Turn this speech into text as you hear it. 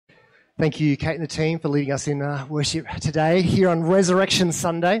Thank you, Kate and the team, for leading us in worship today here on Resurrection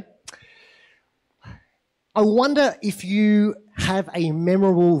Sunday. I wonder if you have a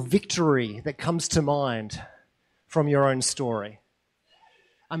memorable victory that comes to mind from your own story.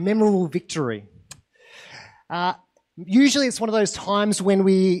 A memorable victory. Usually it's one of those times when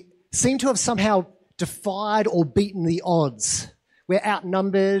we seem to have somehow defied or beaten the odds. We're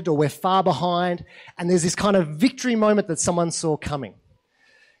outnumbered or we're far behind, and there's this kind of victory moment that someone saw coming.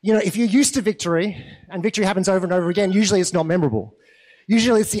 You know, if you're used to victory, and victory happens over and over again, usually it's not memorable.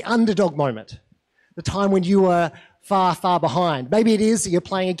 Usually it's the underdog moment, the time when you were far, far behind. Maybe it is that you're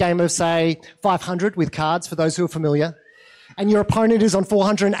playing a game of, say, 500 with cards, for those who are familiar, and your opponent is on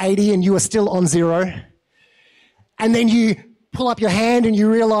 480 and you are still on 0. And then you pull up your hand and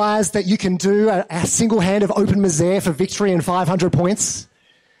you realise that you can do a single hand of open misère for victory and 500 points.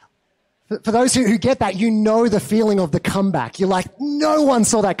 For those who get that, you know the feeling of the comeback. You're like, no one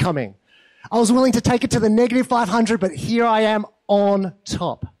saw that coming. I was willing to take it to the negative 500, but here I am on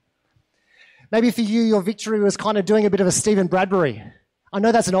top. Maybe for you, your victory was kind of doing a bit of a Stephen Bradbury. I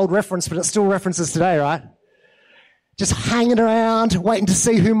know that's an old reference, but it still references today, right? Just hanging around, waiting to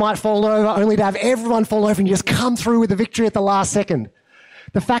see who might fall over, only to have everyone fall over and you just come through with the victory at the last second.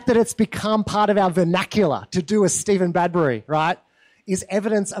 The fact that it's become part of our vernacular to do a Stephen Bradbury, right, is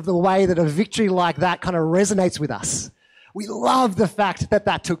evidence of the way that a victory like that kind of resonates with us. We love the fact that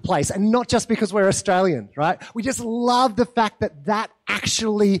that took place, and not just because we're Australian, right? We just love the fact that that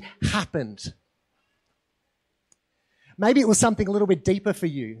actually happened. Maybe it was something a little bit deeper for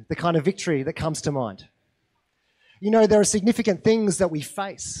you, the kind of victory that comes to mind. You know, there are significant things that we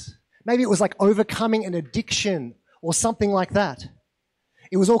face. Maybe it was like overcoming an addiction or something like that.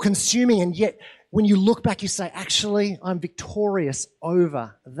 It was all consuming, and yet when you look back, you say, actually, I'm victorious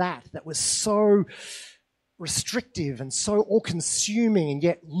over that. That was so restrictive and so all-consuming, and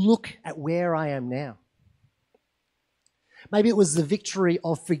yet look at where I am now. Maybe it was the victory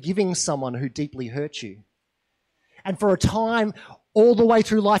of forgiving someone who deeply hurt you. And for a time, all the way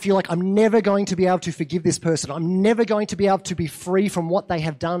through life, you're like, I'm never going to be able to forgive this person. I'm never going to be able to be free from what they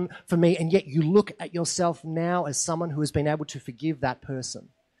have done for me. And yet you look at yourself now as someone who has been able to forgive that person.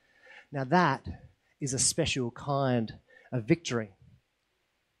 Now that is a special kind of victory.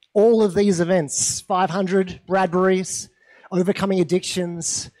 All of these events, 500 Bradburys, overcoming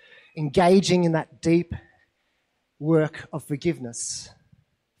addictions, engaging in that deep work of forgiveness.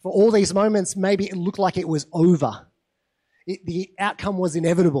 For all these moments, maybe it looked like it was over. The outcome was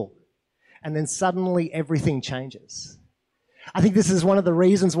inevitable, and then suddenly everything changes. I think this is one of the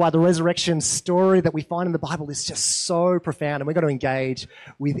reasons why the resurrection story that we find in the Bible is just so profound, and we're going to engage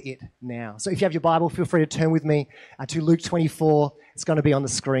with it now. So if you have your Bible, feel free to turn with me to Luke 24. It's going to be on the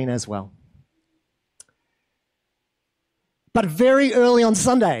screen as well. But very early on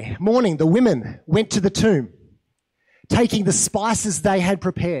Sunday morning, the women went to the tomb, taking the spices they had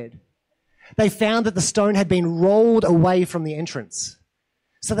prepared. They found that the stone had been rolled away from the entrance.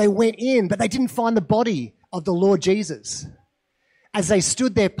 So they went in, but they didn't find the body of the Lord Jesus. As they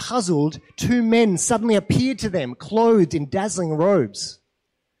stood there puzzled, 2 men suddenly appeared to them, clothed in dazzling robes.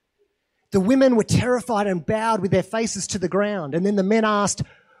 The women were terrified and bowed with their faces to the ground. And then the men asked,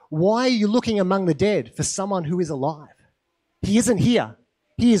 "Why are you looking among the dead for someone who is alive? He isn't here.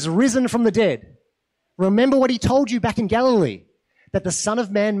 He is risen from the dead. Remember what he told you back in Galilee, that the Son of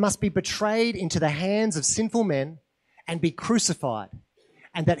Man must be betrayed into the hands of sinful men and be crucified,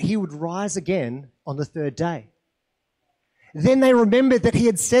 and that he would rise again on the 3rd day." Then they remembered that he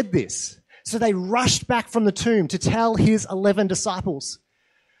had said this. So they rushed back from the tomb to tell his 11 disciples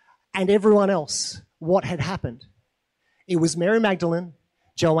and everyone else what had happened. It was Mary Magdalene,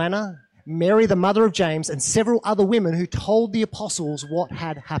 Joanna, Mary the mother of James, and several other women who told the apostles what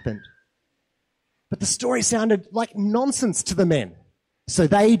had happened. But the story sounded like nonsense to the men, so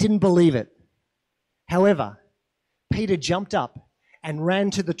they didn't believe it. However, Peter jumped up and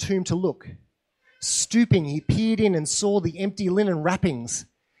ran to the tomb to look. Stooping, he peered in and saw the empty linen wrappings.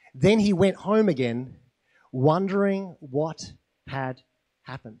 Then he went home again, wondering what had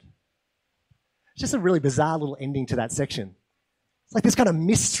happened. It's just a really bizarre little ending to that section. It's like this kind of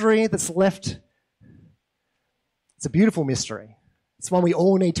mystery that's left. It's a beautiful mystery. It's one we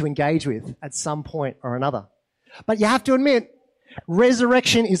all need to engage with at some point or another. But you have to admit,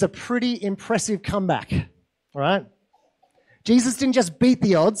 resurrection is a pretty impressive comeback, all right? Jesus didn't just beat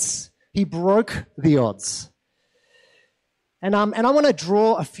the odds, he broke the odds. And I want to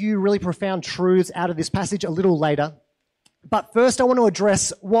draw a few really profound truths out of this passage a little later. But first I want to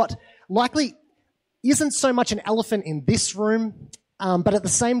address what likely isn't so much an elephant in this room, but at the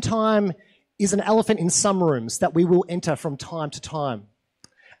same time is an elephant in some rooms that we will enter from time to time.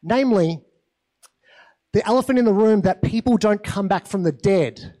 Namely, the elephant in the room that people don't come back from the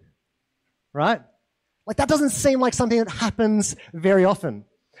dead, right? Like that doesn't seem like something that happens very often.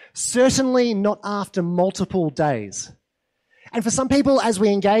 Certainly not after multiple days. And for some people, as we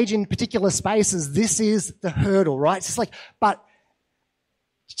engage in particular spaces, this is the hurdle, right? It's just like, but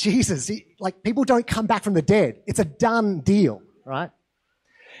Jesus, like people don't come back from the dead. It's a done deal, right?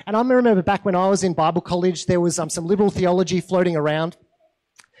 And I remember back when I was in Bible college, there was some liberal theology floating around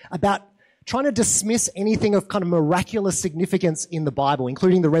about trying to dismiss anything of kind of miraculous significance in the Bible,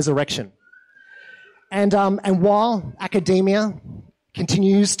 including the resurrection. And while academia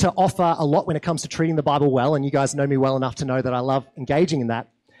continues to offer a lot when it comes to treating the Bible well, and you guys know me well enough to know that I love engaging in that,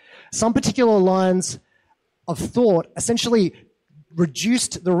 some particular lines of thought essentially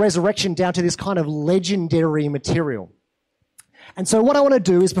reduced the resurrection down to this kind of legendary material. And so what I want to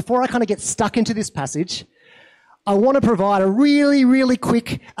do is, before I kind of get stuck into this passage, I want to provide a really, really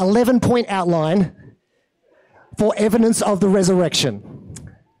quick 11-point outline for evidence of the resurrection.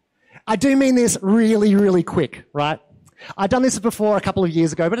 I do mean this really, really quick, right? I've done this before a couple of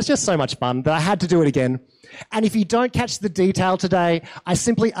years ago, but it's just so much fun that I had to do it again. And if you don't catch the detail today, I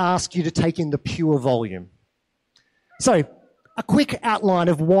simply ask you to take in the pure volume. So, a quick outline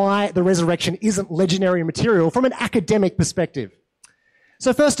of why the resurrection isn't legendary material from an academic perspective.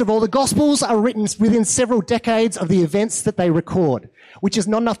 So first of all, the Gospels are written within several decades of the events that they record, which is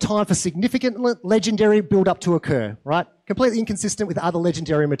not enough time for significant legendary build-up to occur, right? Completely inconsistent with other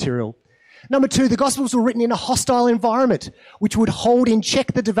legendary material. Number two, the Gospels were written in a hostile environment, which would hold in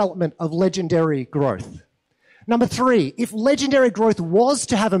check the development of legendary growth. Number three, if legendary growth was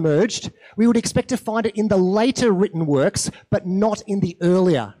to have emerged, we would expect to find it in the later written works, but not in the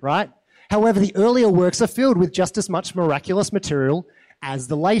earlier, right? However, the earlier works are filled with just as much miraculous material as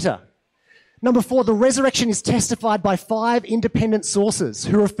the later. Number four, the resurrection is testified by 5 independent sources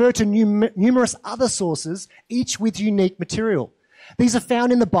who refer to numerous other sources, each with unique material. These are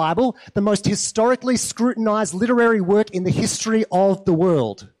found in the Bible, the most historically scrutinized literary work in the history of the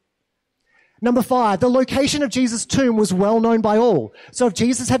world. Number 5, the location of Jesus' tomb was well known by all. So if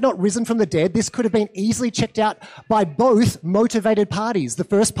Jesus had not risen from the dead, this could have been easily checked out by both motivated parties. The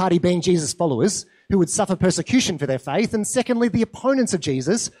first party being Jesus' followers, who would suffer persecution for their faith, and secondly, the opponents of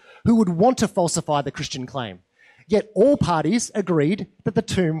Jesus, who would want to falsify the Christian claim. Yet all parties agreed that the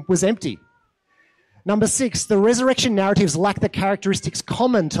tomb was empty. Number 6, the resurrection narratives lack the characteristics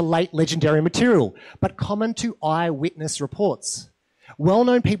common to late legendary material, but common to eyewitness reports.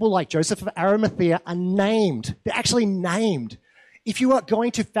 Well-known people like Joseph of Arimathea are named. They're actually named. If you are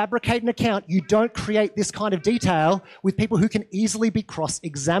going to fabricate an account, you don't create this kind of detail with people who can easily be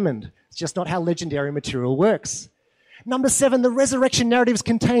cross-examined. It's just not how legendary material works. Number 7, the resurrection narratives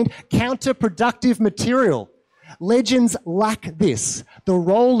contained counterproductive material. Legends lack this. The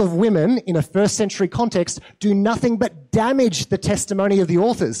role of women in a first century context do nothing but damage the testimony of the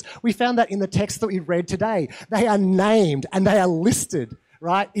authors. We found that in the text that we read today. They are named and they are listed,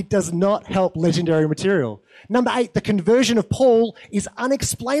 right? It does not help legendary material. Number 8, the conversion of Paul is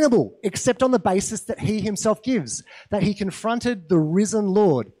unexplainable except on the basis that he himself gives, that he confronted the risen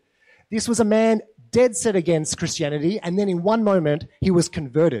Lord. This was a man dead set against Christianity, and then in one moment he was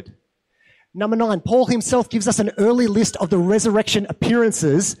converted. Number 9, Paul himself gives us an early list of the resurrection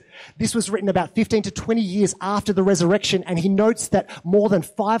appearances. This was written about 15 to 20 years after the resurrection, and he notes that more than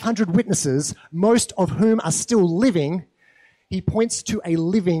 500 witnesses, most of whom are still living, he points to a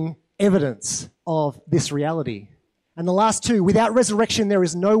living evidence of this reality. And the last 2, without resurrection, there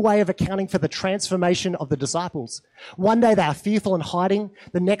is no way of accounting for the transformation of the disciples. One day they are fearful and hiding.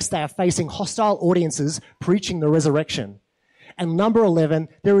 The next they are facing hostile audiences preaching the resurrection. And number 11,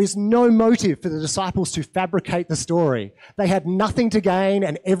 there is no motive for the disciples to fabricate the story. They had nothing to gain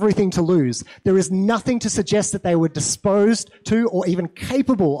and everything to lose. There is nothing to suggest that they were disposed to or even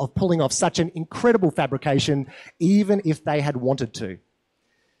capable of pulling off such an incredible fabrication, even if they had wanted to.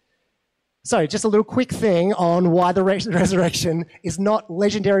 So just a little quick thing on why the resurrection is not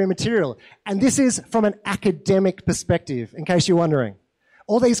legendary material. And this is from an academic perspective, in case you're wondering.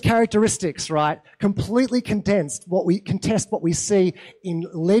 All these characteristics, right, completely contest what we see in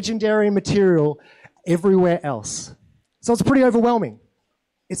legendary material everywhere else. So it's pretty overwhelming.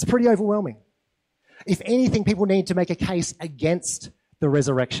 It's pretty overwhelming. If anything, people need to make a case against the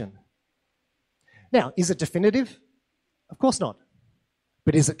resurrection. Now, is it definitive? Of course not.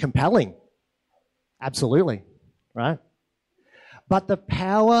 But is it compelling? Absolutely, right? But the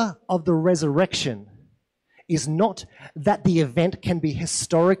power of the resurrection is not that the event can be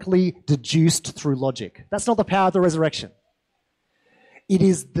historically deduced through logic. That's not the power of the resurrection. It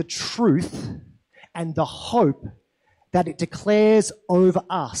is the truth and the hope that it declares over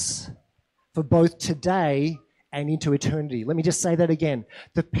us for both today and into eternity. Let me just say that again.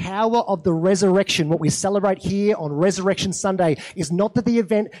 The power of the resurrection, what we celebrate here on Resurrection Sunday, is not that the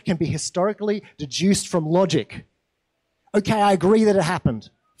event can be historically deduced from logic. Okay, I agree that it happened.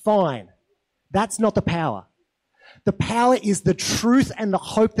 Fine. That's not the power. The power is the truth and the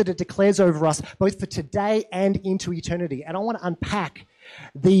hope that it declares over us, both for today and into eternity. And I want to unpack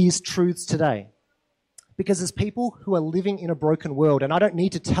these truths today. Because as people who are living in a broken world, and I don't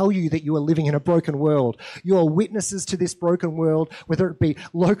need to tell you that you are living in a broken world, you are witnesses to this broken world, whether it be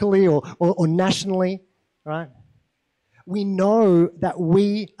locally or nationally, right? We know that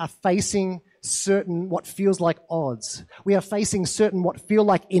we are facing certain what feels like odds. We are facing certain what feel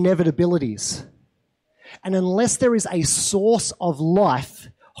like inevitabilities. And unless there is a source of life,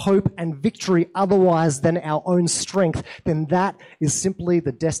 hope, and victory otherwise than our own strength, then that is simply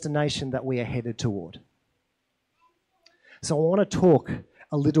the destination that we are headed toward. So I want to talk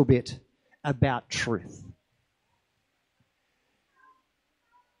a little bit about truth.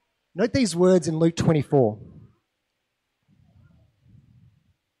 Note these words in Luke 24.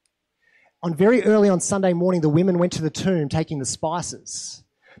 Very early on Sunday morning, the women went to the tomb taking the spices.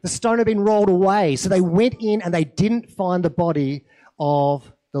 The stone had been rolled away, so they went in and they didn't find the body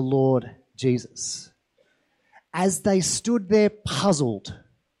of the Lord Jesus. As they stood there puzzled,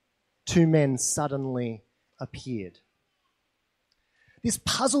 two men suddenly appeared. This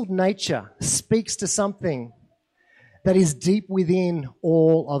puzzled nature speaks to something that is deep within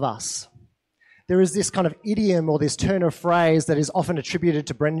all of us. There is this kind of idiom or this turn of phrase that is often attributed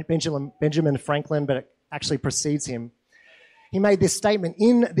to Benjamin Franklin, but it actually precedes him. He made this statement: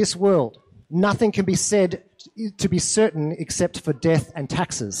 in this world, nothing can be said to be certain except for death and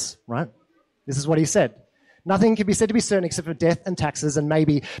taxes, right? This is what he said. Nothing can be said to be certain except for death and taxes, and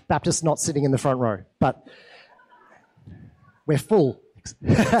maybe Baptists not sitting in the front row. But we're full.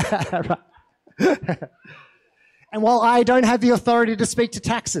 Right. And while I don't have the authority to speak to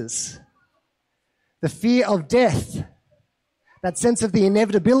taxes, the fear of death, that sense of the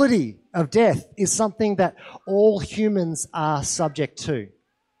inevitability of death, is something that all humans are subject to.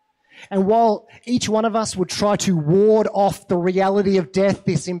 And while each one of us would try to ward off the reality of death,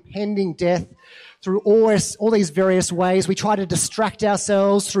 this impending death, through all these various ways, we try to distract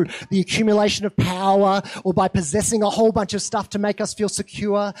ourselves through the accumulation of power, or by possessing a whole bunch of stuff to make us feel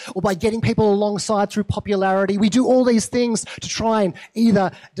secure, or by getting people alongside through popularity. We do all these things to try and either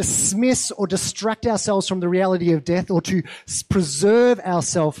dismiss or distract ourselves from the reality of death, or to preserve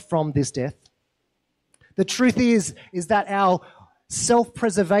ourselves from this death. The truth is that our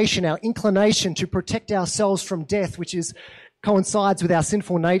self-preservation, our inclination to protect ourselves from death, which coincides with our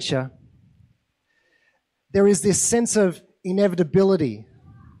sinful nature, there is this sense of inevitability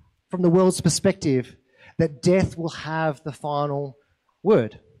from the world's perspective that death will have the final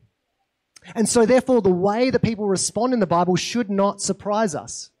word. And so therefore, the way that people respond in the Bible should not surprise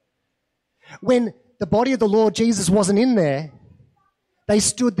us. When the body of the Lord Jesus wasn't in there, they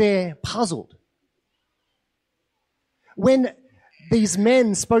stood there puzzled. When these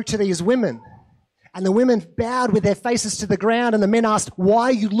men spoke to these women, and the women bowed with their faces to the ground, and the men asked, "Why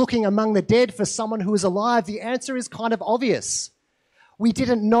are you looking among the dead for someone who is alive?" The answer is kind of obvious. We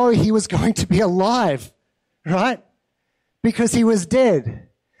didn't know he was going to be alive, right? Because he was dead.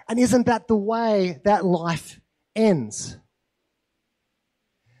 And isn't that the way that life ends?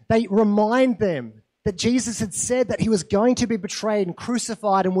 They remind them that Jesus had said that he was going to be betrayed and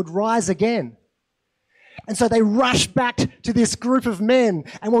crucified and would rise again. And so they rush back to this group of men.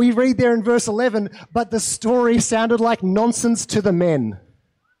 And when we read there in verse 11, but the story sounded like nonsense to the men.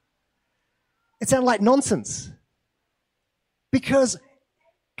 It sounded like nonsense. Because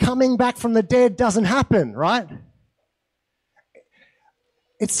coming back from the dead doesn't happen, right?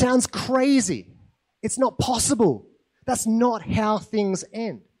 It sounds crazy. It's not possible. That's not how things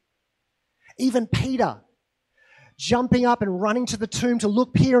end. Even Peter, jumping up and running to the tomb to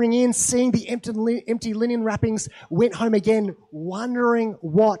look, peering in, seeing the empty linen wrappings, went home again, wondering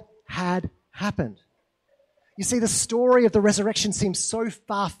what had happened. You see, the story of the resurrection seems so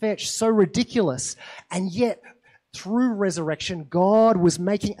far-fetched, so ridiculous, and yet through resurrection, God was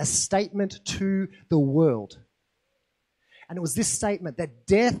making a statement to the world. And it was this statement that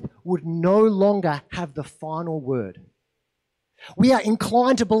death would no longer have the final word. We are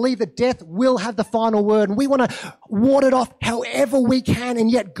inclined to believe that death will have the final word, and we want to ward it off however we can,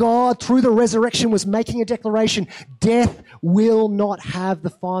 and yet God, through the resurrection, was making a declaration: death will not have the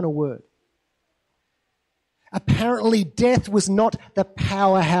final word. Apparently, death was not the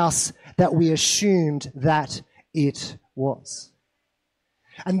powerhouse that we assumed that it was.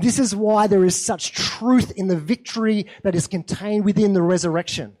 And this is why there is such truth in the victory that is contained within the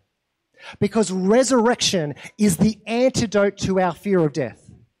resurrection. Because resurrection is the antidote to our fear of death.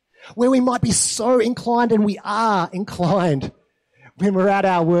 Where we might be so inclined, and we are inclined when we're at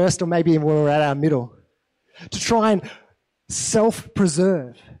our worst or maybe when we're at our middle, to try and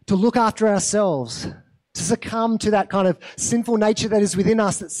self-preserve, to look after ourselves, to succumb to that kind of sinful nature that is within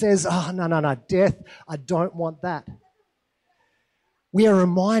us that says, oh, no, death, I don't want that. We are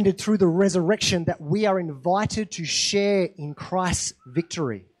reminded through the resurrection that we are invited to share in Christ's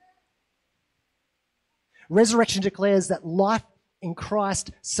victory. Resurrection declares that life in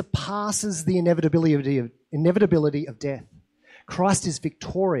Christ surpasses the inevitability of death. Christ is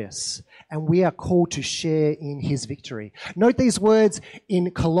victorious, and we are called to share in his victory. Note these words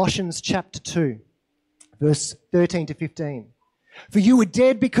in Colossians chapter 2, verse 13 to 15. For you were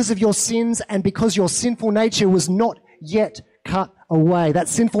dead because of your sins and because your sinful nature was not yet cut away. That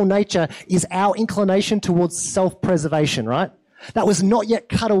sinful nature is our inclination towards self-preservation, right? That was not yet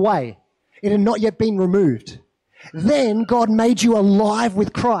cut away. It had not yet been removed. Then God made you alive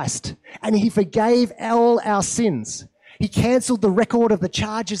with Christ, and he forgave all our sins. He cancelled the record of the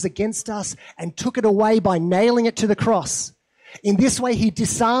charges against us and took it away by nailing it to the cross. In this way, he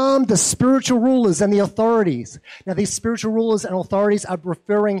disarmed the spiritual rulers and the authorities. Now, these spiritual rulers and authorities are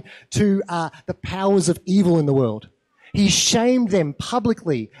referring to the powers of evil in the world. He shamed them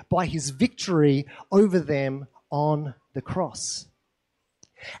publicly by his victory over them on the cross.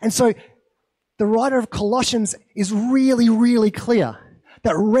 And so the writer of Colossians is really, really clear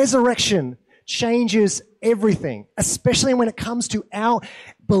that resurrection changes everything, especially when it comes to our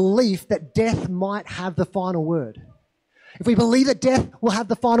belief that death might have the final word. If we believe that death will have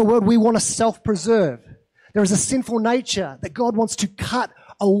the final word, we want to self-preserve. There is a sinful nature that God wants to cut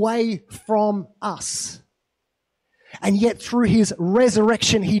away from us. And yet through his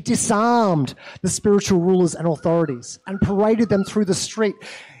resurrection, he disarmed the spiritual rulers and authorities and paraded them through the street.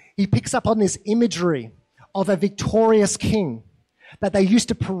 He picks up on this imagery of a victorious king, that they used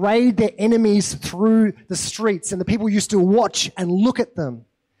to parade their enemies through the streets, and the people used to watch and look at them.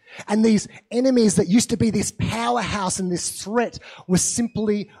 And these enemies that used to be this powerhouse and this threat were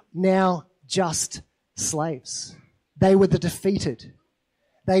simply now just slaves. They were the defeated.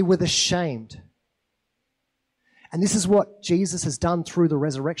 They were the shamed. And this is what Jesus has done through the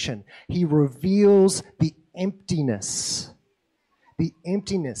resurrection. He reveals the emptiness, the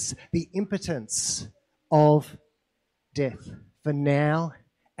impotence of death for now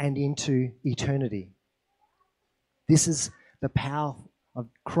and into eternity. This is the power of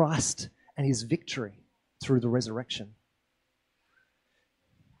Christ and his victory through the resurrection.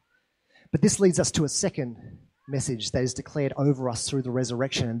 But this leads us to a second message that is declared over us through the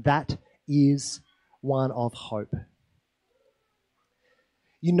resurrection, and that is one of hope.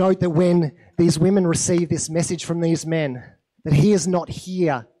 You note that when these women receive this message from these men, that he is not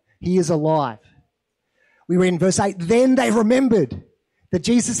here, he is alive. We read in verse 8, then they remembered that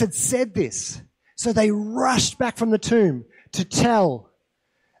Jesus had said this. So they rushed back from the tomb to tell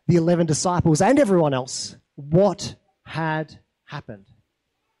the 11 disciples and everyone else what had happened.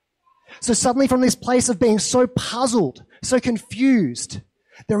 So suddenly from this place of being so puzzled, so confused,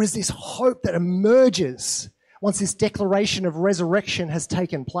 there is this hope that emerges once this declaration of resurrection has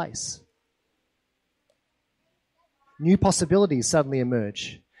taken place. New possibilities suddenly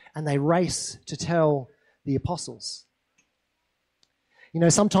emerge, and they race to tell the apostles. You know,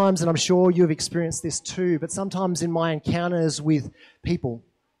 sometimes, and I'm sure you've experienced this too, but sometimes in my encounters with people,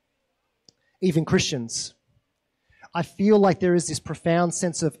 even Christians, I feel like there is this profound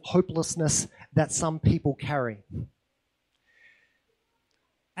sense of hopelessness that some people carry.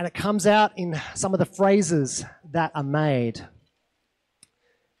 And it comes out in some of the phrases that are made.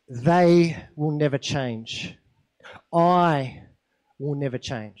 They will never change. I will never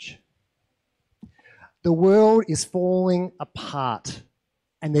change. The world is falling apart,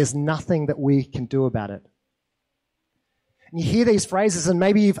 and there's nothing that we can do about it. And you hear these phrases, and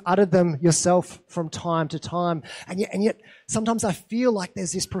maybe you've uttered them yourself from time to time, and yet sometimes I feel like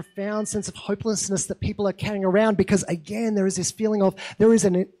there's this profound sense of hopelessness that people are carrying around because, again, there is this feeling of there is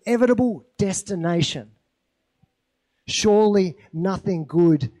an inevitable destination. Surely nothing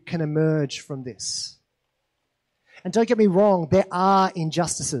good can emerge from this. And don't get me wrong, there are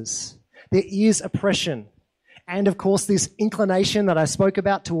injustices. There is oppression. And, of course, this inclination that I spoke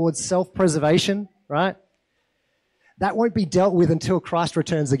about towards self-preservation, right? That won't be dealt with until Christ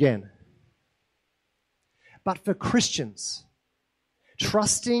returns again. But for Christians,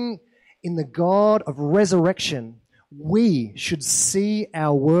 trusting in the God of resurrection, we should see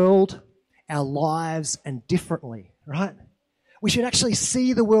our world, our lives, and differently, right? We should actually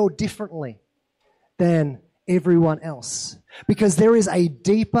see the world differently than everyone else, because there is a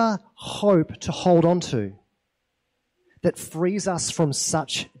deeper hope to hold on to that frees us from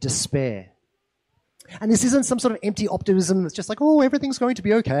such despair. And this isn't some sort of empty optimism that's just like, oh, everything's going to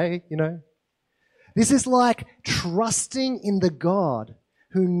be okay, you know. This is like trusting in the God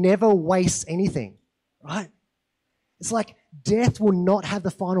who never wastes anything, right? It's like death will not have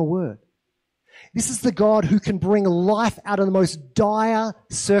the final word. This is the God who can bring life out of the most dire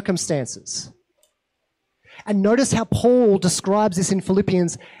circumstances. And notice how Paul describes this in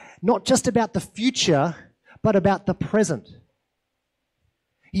Philippians, not just about the future, but about the present.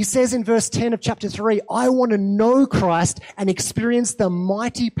 He says in verse 10 of chapter 3, I want to know Christ and experience the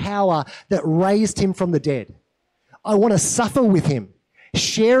mighty power that raised him from the dead. I want to suffer with him,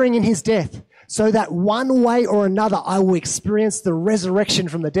 sharing in his death, so that one way or another I will experience the resurrection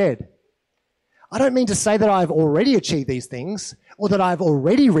from the dead. I don't mean to say that I've already achieved these things or that I've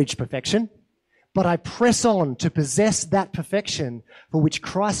already reached perfection, but I press on to possess that perfection for which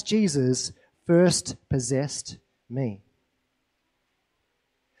Christ Jesus first possessed me.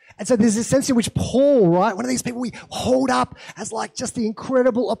 And so there's this sense in which Paul, right, one of these people we hold up as like just the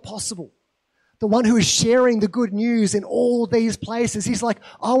incredible apostle, the one who is sharing the good news in all these places. He's like,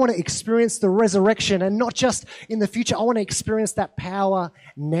 I want to experience the resurrection, and not just in the future. I want to experience that power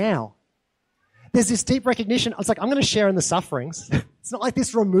now. There's this deep recognition. I was like, I'm going to share in the sufferings. It's not like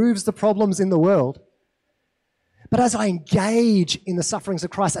this removes the problems in the world. But as I engage in the sufferings of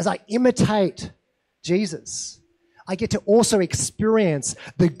Christ, as I imitate Jesus, I get to also experience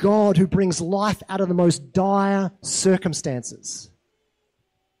the God who brings life out of the most dire circumstances.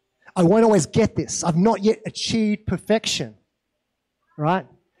 I won't always get this. I've not yet achieved perfection, right?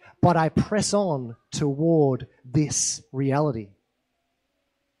 But I press on toward this reality.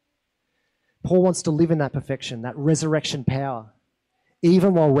 Paul wants to live in that perfection, that resurrection power,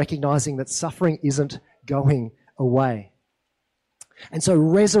 even while recognizing that suffering isn't going away. And so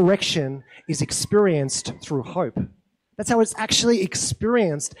resurrection is experienced through hope. That's how it's actually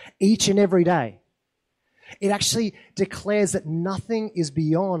experienced each and every day. It actually declares that nothing is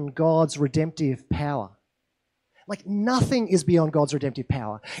beyond God's redemptive power. Like nothing is beyond God's redemptive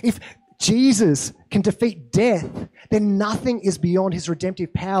power. If Jesus can defeat death, then nothing is beyond his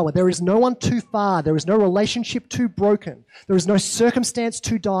redemptive power. There is no one too far. There is no relationship too broken. There is no circumstance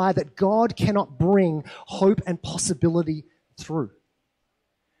too dire that God cannot bring hope and possibility through.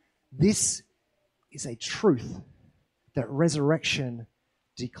 This is a truth that resurrection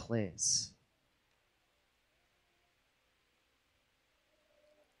declares.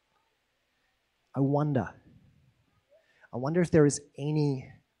 I wonder if there is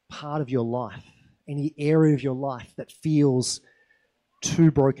any part of your life, any area of your life that feels too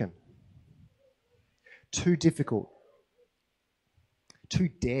broken, too difficult, too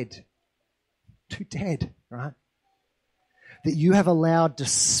dead, right? That you have allowed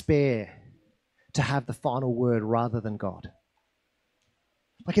despair to have the final word rather than God.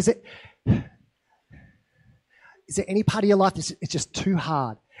 Like, is there any part of your life that's it's just too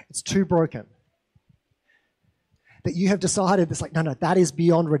hard, it's too broken, that you have decided it's like, no, that is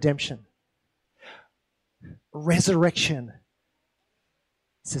beyond redemption. Resurrection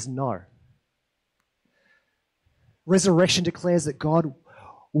says no. Resurrection declares that God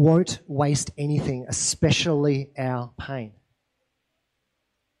won't waste anything, especially our pain.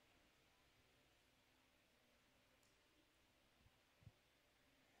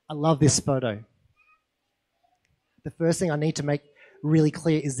 I love this photo. The first thing I need to make really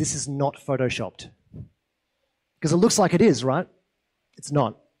clear is this is not photoshopped. Because it looks like it is, right? It's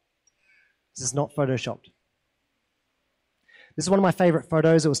not. This is not photoshopped. This is one of my favorite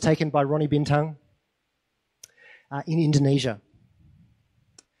photos. It was taken by Ronnie Bintang in Indonesia.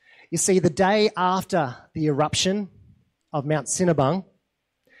 You see, the day after the eruption of Mount Sinabung,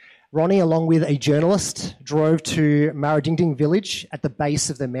 Ronnie, along with a journalist, drove to Maradingding village at the base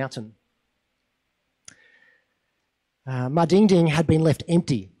of the mountain. Maradingding had been left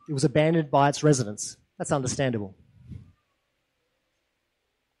empty. It was abandoned by its residents. That's understandable.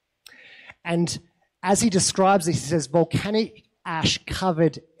 And as he describes this, he says, volcanic ash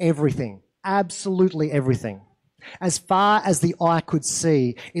covered everything, absolutely everything. As far as the eye could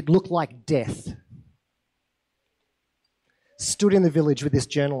see, it looked like death. Stood in the village with this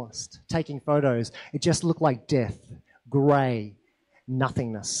journalist, taking photos. It just looked like death, grey,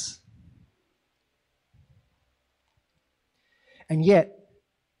 nothingness. And yet,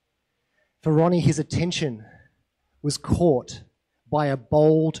 for Ronnie, his attention was caught by a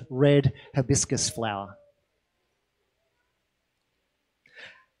bold red hibiscus flower.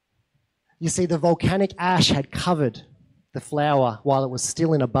 You see, the volcanic ash had covered the flower while it was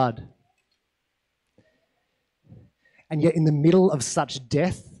still in a bud. And yet in the middle of such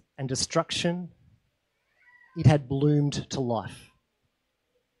death and destruction, it had bloomed to life.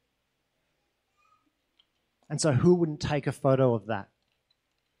 And so who wouldn't take a photo of that?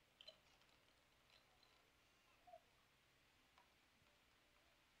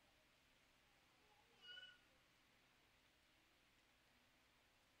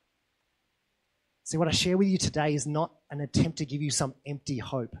 See, what I share with you today is not an attempt to give you some empty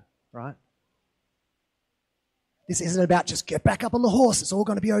hope, right? This isn't about just get back up on the horse, it's all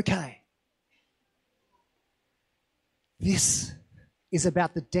going to be okay. This is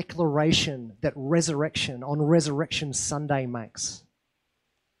about the declaration that resurrection on Resurrection Sunday makes.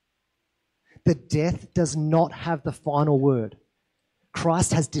 That death does not have the final word.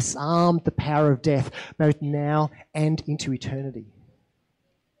 Christ has disarmed the power of death both now and into eternity.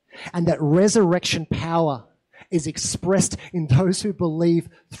 And that resurrection power is expressed in those who believe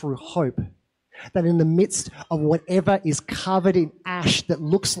through hope. That in the midst of whatever is covered in ash that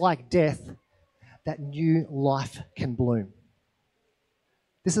looks like death, that new life can bloom.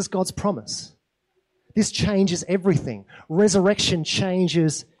 This is God's promise. This changes everything. Resurrection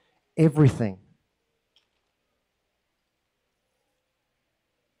changes everything.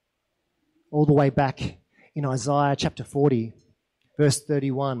 All the way back in Isaiah chapter 40, verse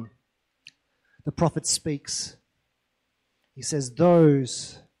 31, the prophet speaks. He says,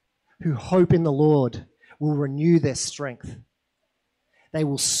 "Those who hope in the Lord will renew their strength. They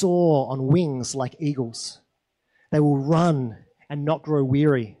will soar on wings like eagles. They will run and not grow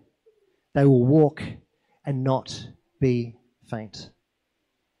weary. They will walk and not be faint."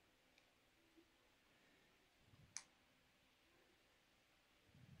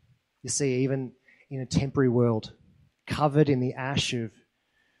 You see, even in a temporary world, covered in the ash of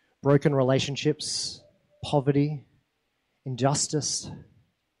broken relationships, poverty, injustice,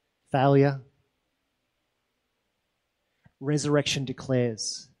 failure, resurrection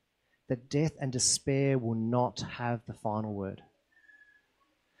declares that death and despair will not have the final word.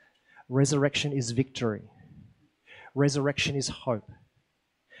 Resurrection is victory. Resurrection is hope.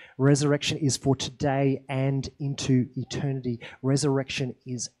 Resurrection is for today and into eternity. Resurrection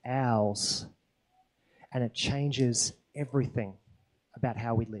is ours, and it changes everything about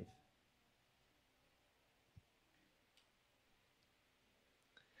how we live.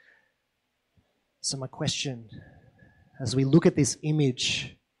 So my question, as we look at this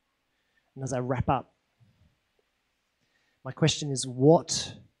image, and as I wrap up, my question is,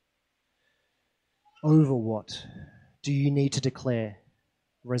 what over what do you need to declare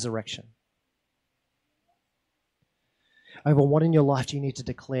resurrection? Over what in your life do you need to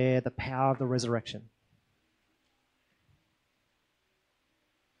declare the power of the resurrection?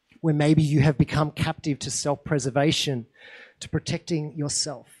 Where maybe you have become captive to self-preservation, to protecting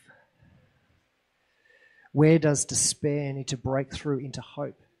yourself. Where does despair need to break through into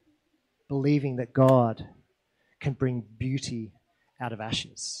hope, believing that God can bring beauty out of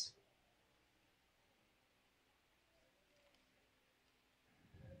ashes?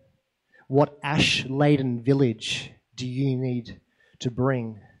 What ash-laden village do you need to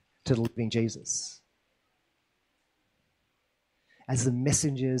bring to the living Jesus? As the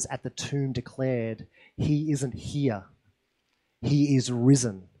messengers at the tomb declared, he isn't here, he is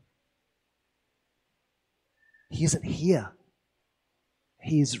risen. He isn't here,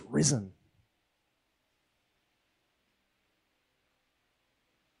 he is risen.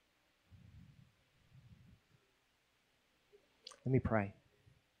 Let me pray.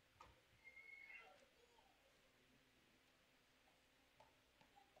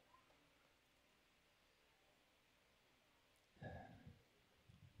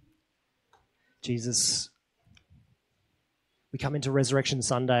 Jesus, we come into Resurrection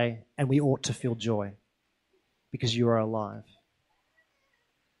Sunday and we ought to feel joy because you are alive.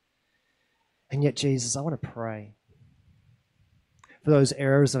 And yet, Jesus, I want to pray for those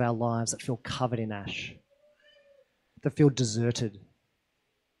areas of our lives that feel covered in ash, that feel deserted.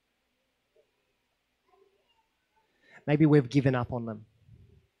 Maybe we've given up on them.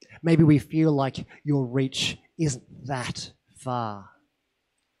 Maybe we feel like your reach isn't that far.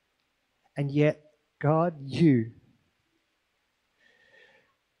 And yet, God, you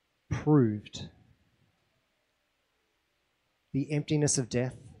proved the emptiness of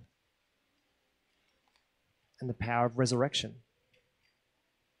death and the power of resurrection.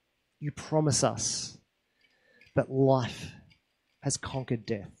 You promise us that life has conquered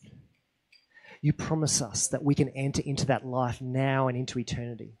death. You promise us that we can enter into that life now and into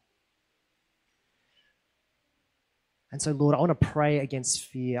eternity. And so, Lord, I want to pray against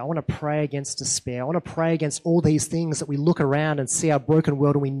fear. I want to pray against despair. I want to pray against all these things that we look around and see our broken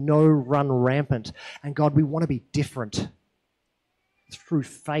world and we know run rampant. And God, we want to be different. Through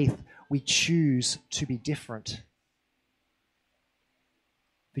faith, we choose to be different.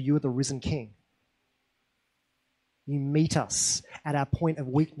 For you are the risen King. You meet us at our point of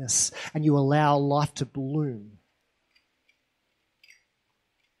weakness and you allow life to bloom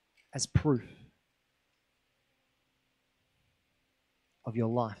as proof of your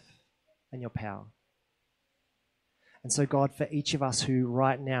life and your power. And so, God, for each of us who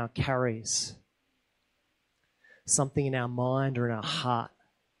right now carries something in our mind or in our heart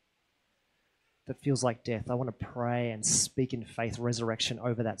that feels like death, I want to pray and speak in faith resurrection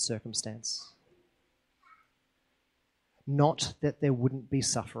over that circumstance. Not that there wouldn't be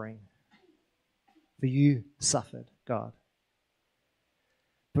suffering, for you suffered, God,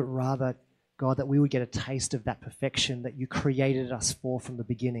 but rather, God, that we would get a taste of that perfection that you created us for from the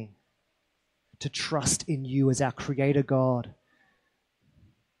beginning, to trust in you as our Creator God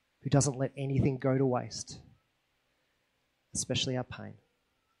who doesn't let anything go to waste, especially our pain.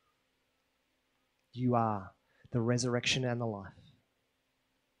 You are the resurrection and the life.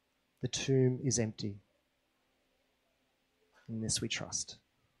 The tomb is empty. In this we trust.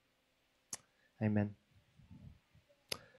 Amen.